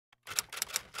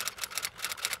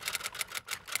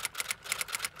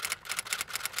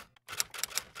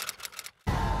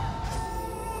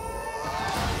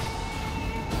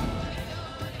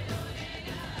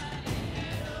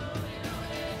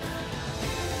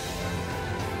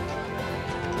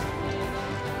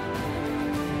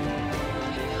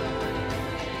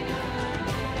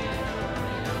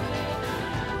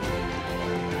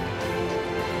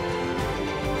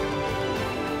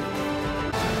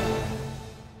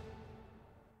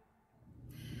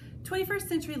21st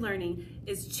century learning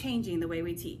is changing the way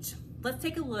we teach. Let's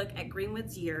take a look at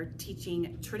Greenwood's year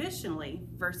teaching traditionally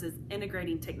versus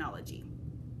integrating technology.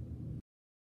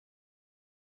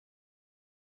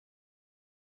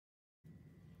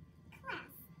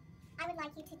 Class, I would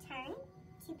like you to turn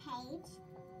to page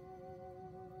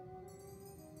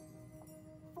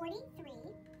 43.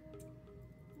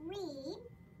 Read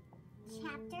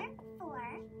chapter 4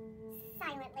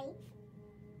 silently.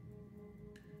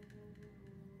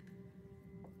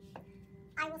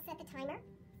 I will set the timer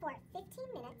for 15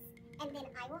 minutes, and then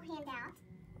I will hand out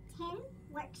 10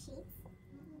 worksheets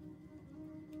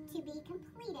to be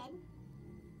completed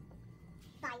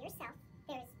by yourself.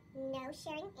 There is no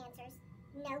sharing answers,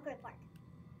 no group work.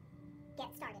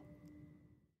 Get started.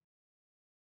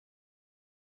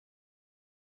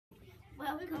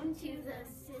 Welcome to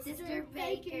the Sister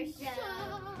Baker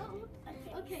Show.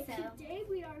 Okay, so today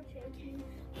we are baking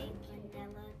a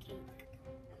vanilla cake.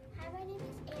 Hi, my name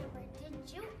is Amber.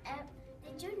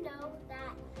 Did you know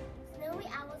that snowy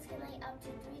owls can lay up to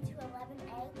 3 to 11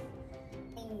 eggs?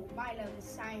 And Milo the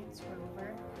science rover,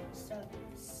 so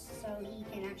he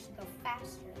can actually go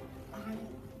faster.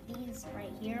 These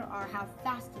right here are how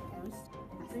fast it goes.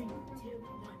 3, 2, 1.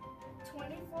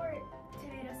 24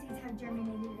 tomato seeds have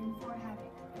germinated and 4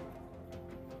 haven't.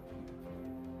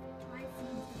 5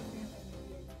 seeds have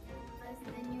germinated. So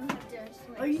then you have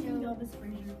to Or you can go this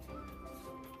freezer.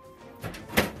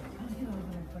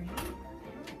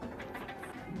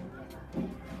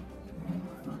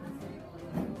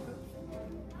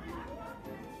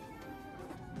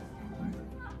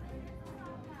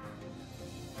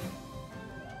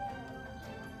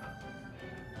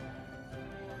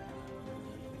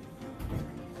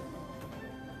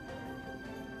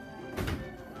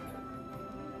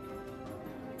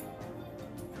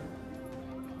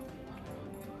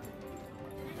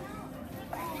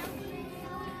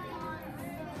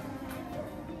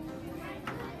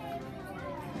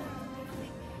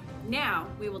 Now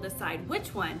we will decide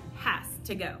which one has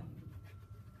to go.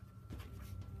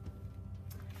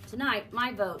 Tonight,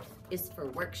 my vote is for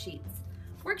worksheets.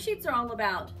 Worksheets are all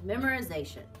about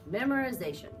memorization,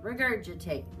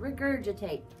 regurgitate.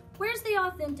 Where's the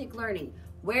authentic learning?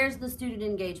 Where's the student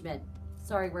engagement?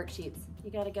 Sorry, worksheets,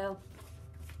 you gotta go.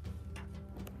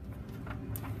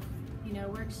 You know,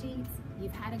 worksheets,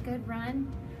 you've had a good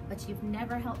run, but you've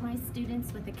never helped my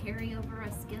students with the carryover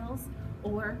of skills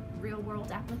or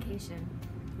real-world application.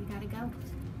 We gotta go.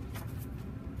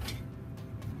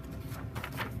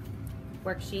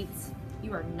 Worksheets,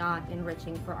 you are not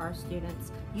enriching for our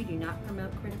students. You do not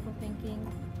promote critical thinking.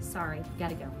 Sorry,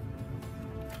 gotta go.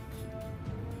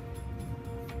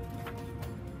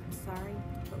 I'm sorry,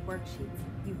 but worksheets,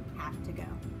 you have to go.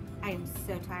 I am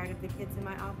so tired of the kids in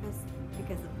my office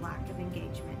because of lack of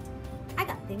engagement. I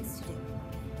got things to do.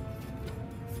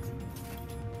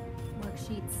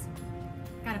 Worksheets,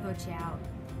 gotta vote you out.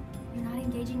 You're not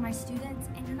engaging my students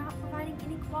and you're not providing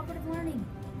any cooperative learning.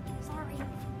 Sorry,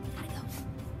 gotta go.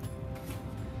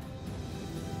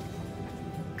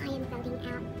 I am voting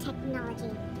out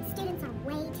technology. Students are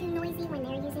way too noisy when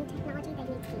they're using technology. They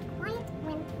need to be quiet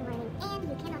when learning, and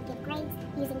you cannot give grades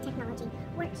using technology.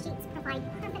 Worksheets provide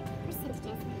perfect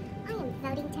percentages. I am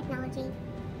voting technology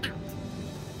out.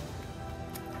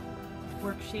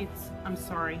 Worksheets, I'm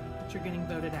sorry, but you're getting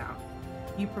voted out.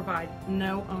 You provide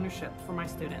no ownership for my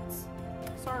students.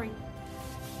 Sorry.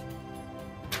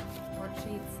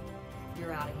 Worksheets,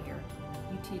 you're out of here.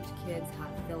 You teach kids how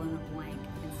to fill in a blank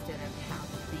instead of how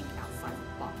to think outside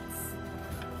the box.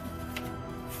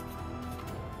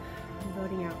 I'm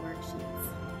voting out worksheets.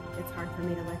 It's hard for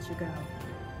me to let you go,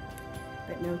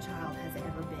 but no child has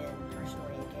ever been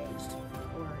personally engaged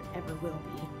or ever will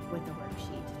be with a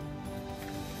worksheet.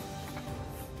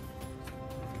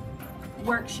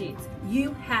 Worksheets,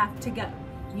 you have to go.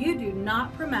 You do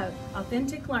not promote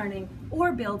authentic learning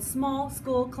or build small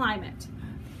school climate.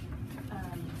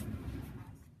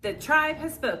 The tribe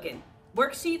has spoken.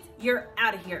 Worksheets, you're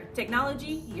out of here.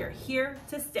 Technology, you're here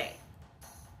to stay.